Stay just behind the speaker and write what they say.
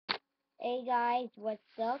Hey guys,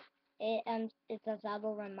 what's up? It's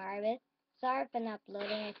Asabo Ramirez. Sorry for not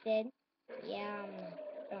uploading. I said, yeah,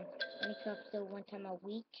 make episode one time a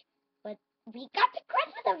week, but we got the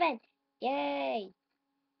Christmas event. Yay!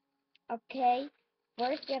 Okay,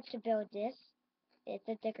 first we have to build this. It's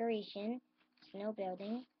a decoration, snow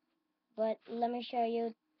building. But let me show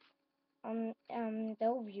you the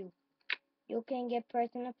overview. You can get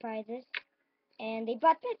personal prizes, and they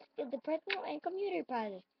brought the personal and community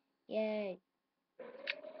prizes. Yay!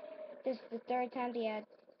 This is the third time they had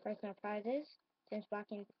personal prizes since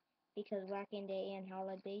because Walking Day and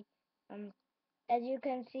holiday. Um, as you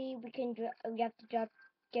can see, we have to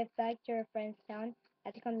get back to our friend's town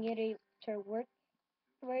at the community to work.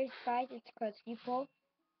 First prize is because people.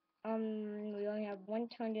 We only have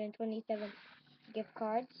 127 gift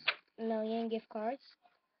cards, million gift cards.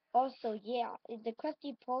 Also, yeah, the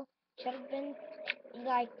Krusty Pole should have been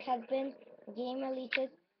has been game releases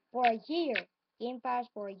for a year, Game Pass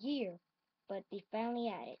for a year, but they finally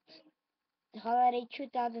added Holiday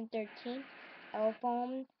 2013, Elf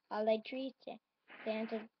Home, Holiday Tree,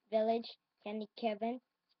 Santa Village, Candy Kevin,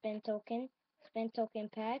 Spin Token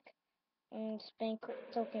Pack,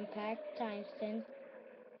 Token Pack times 10,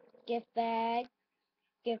 Gift Bag,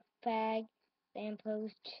 Gift Bag,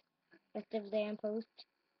 Lamppost, Festive Lamppost,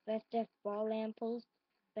 Festive Ball Lamppost,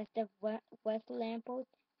 Festive West Lamppost,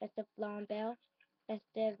 Festive Lawn Bell,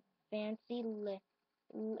 Festive Fancy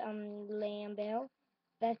Lamb Bell,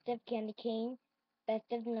 Festive Candy Cane,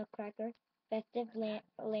 Festive Nutcracker, Festive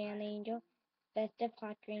Land Angel, Festive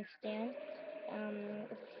Hot Drink Stand, um,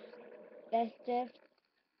 Festive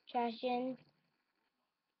Trash and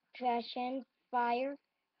Fire,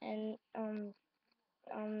 and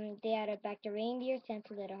they added back the reindeer,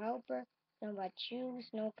 Santa Little Helper, Snowball Shoe,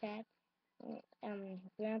 Snowcat,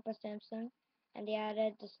 Grandpa Simpson, and they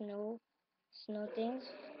added the snow things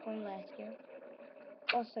from last year.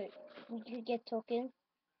 Also, you could get tokens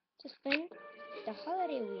to spin the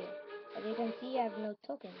holiday wheel. As you can see, I have no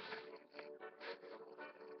tokens.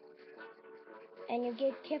 And you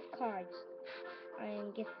get gift cards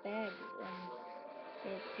and gift bags.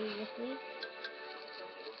 Previously,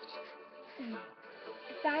 I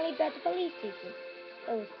finally got the police station.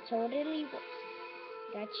 It was totally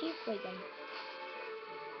got cheap for them.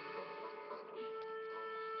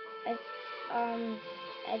 As um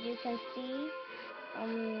as you can see,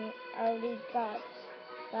 I already got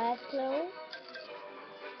glass clothes.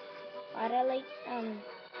 I like um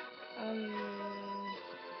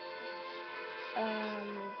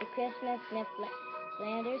the Christmas Myth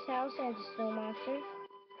Flanders house and the snow monster.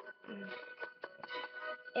 Mm.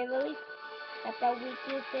 It really that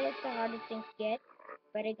weakness is the hardest thing to get,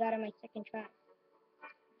 but I got it my second try.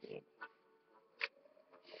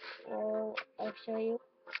 Well, I'll show you.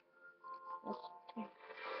 Let's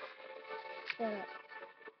shut up.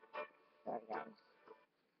 Sorry guys.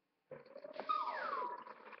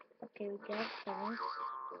 Okay, we got seven.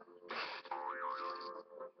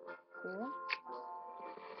 Cool.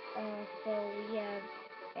 So we have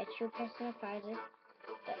extra personal prizes.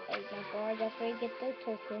 Example, that's where you get the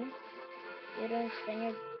token. You don't spend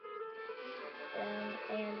your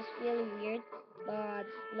and it's really weird, but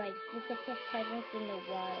like you could put presents in the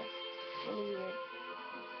wild. Really weird.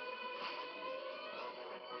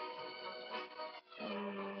 Um,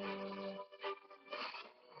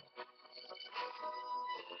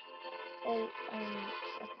 oh,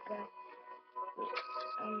 I forgot.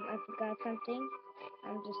 I forgot something.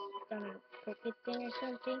 I'm just cricket thing or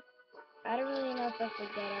something. I don't really know if I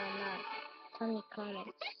forget it or not. Tell me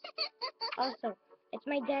comments. Also, it's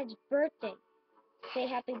my dad's birthday. Say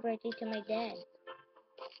happy birthday to my dad.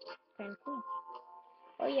 Kinda cool.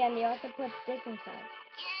 Oh yeah, and they also put this inside.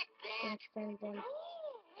 And send them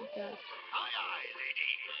to God.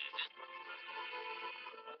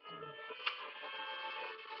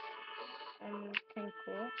 Kinda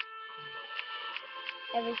cool.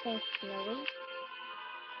 Everything's snowy.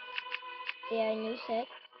 They are new set.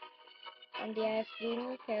 And they have three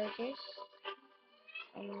new characters.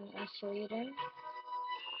 I'll show you them.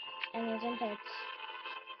 Amazon pets.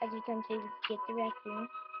 As you can see, we get the raccoon.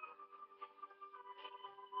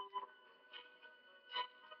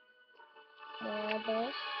 More of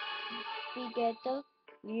those. We get the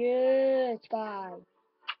yes guy.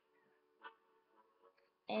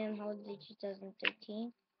 And Holiday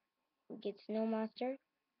 2013. We get Snow Monster,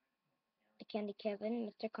 the Candy Kevin,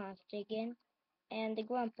 Mr. Constigan, and the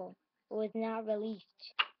Grumple, who is not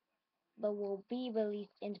released, but will be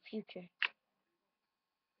released in the future.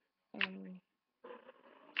 Um,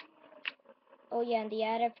 oh yeah, and they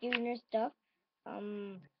add a few new stuff.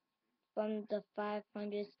 Um, from the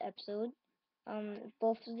 500th episode.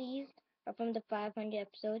 Both of these or from the 500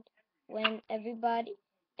 episode, when everybody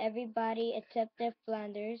except Ned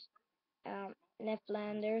Flanders, Ned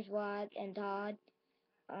Flanders, Rod, and Todd,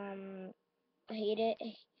 um, hated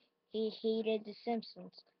he hated the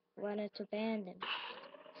Simpsons, wanted to ban them,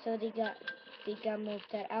 so they got moved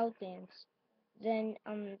to Outlands. Then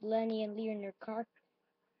Lenny and Leonard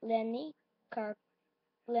Lenny Car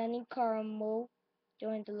Lenny Carmo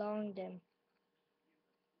joined along them,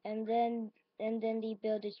 and then they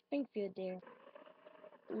built a Springfield there.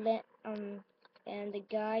 Let and the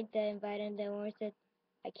guy that invited them over said,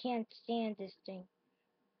 "I can't stand this thing."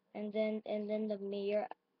 And then the mayor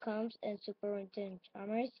comes and Superintendent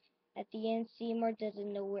Chalmers. At the end, Seymour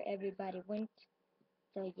doesn't know where everybody went.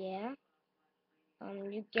 So yeah,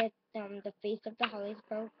 you get the face of the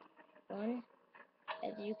Holliesburg one,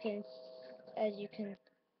 as you can as you can.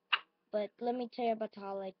 But let me tell you about the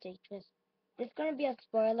holiday twist. This is gonna be a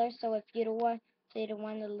spoiler, so if you don't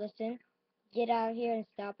want to listen, get out here and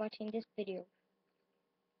stop watching this video.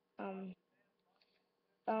 Um,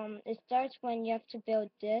 it starts when you have to build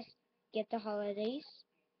this, get the holidays.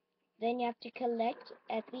 Then you have to collect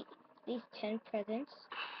at least 10 presents.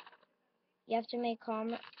 You have to make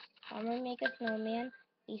Homer make a snowman,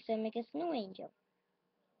 Lisa make a snow angel.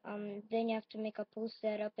 Then you have to make a pool,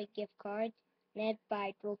 set up a gift card, Ned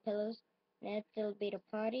buy throw pillows, Ned celebrate a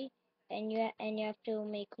party, and you have to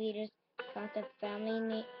make leaders contact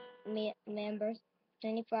family members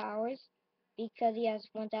 24 hours because he has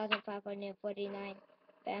 1,549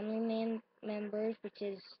 family members, which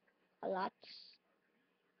is a lot.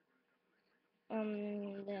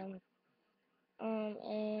 Then,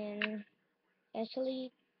 and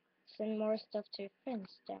actually send more stuff to your friends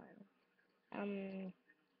down. Um,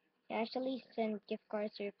 actually send gift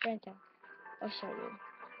cards to your friends down. I'll show you.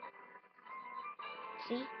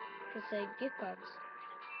 See? It's gift cards.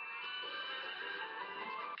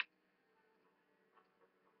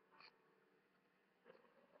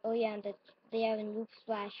 Oh yeah, and they have a new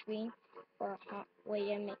splash screen for where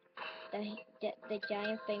you make the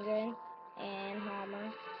giant finger and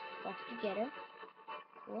Homer walk together.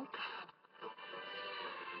 Cool.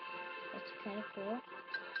 That's kind of cool.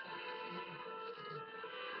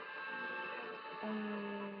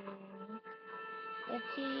 Let's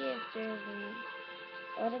see if there's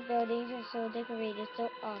all the buildings are so decorated, so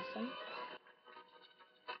awesome.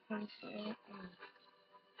 Let's see.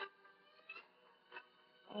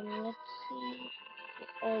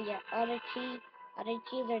 Oh yeah, other trees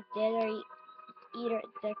are dead or either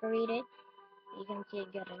decorated. You can see I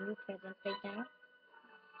got a new present right now.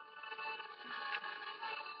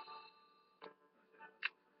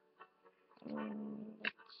 Um,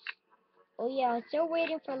 oh yeah, I'm still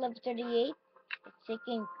waiting for level 38. It's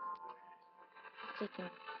taking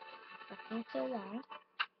fucking so long.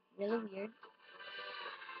 Really weird.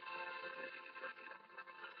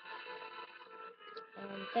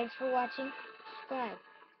 Thanks for watching. Subscribe.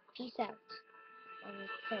 Peace out.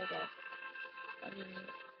 Sorry guys.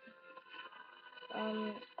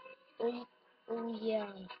 Um, oh yeah.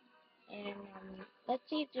 And let's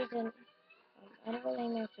see if there's I don't really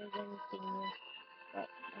know if there's anything new, but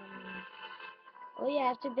oh yeah, I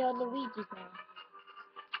have to build Luigi's now.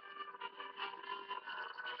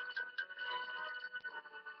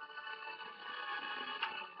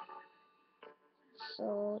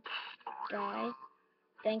 So guys,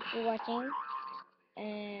 thanks for watching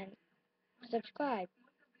and subscribe.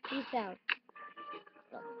 Peace out.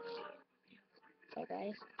 So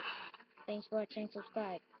guys, thanks for watching.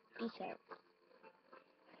 Subscribe. Peace out.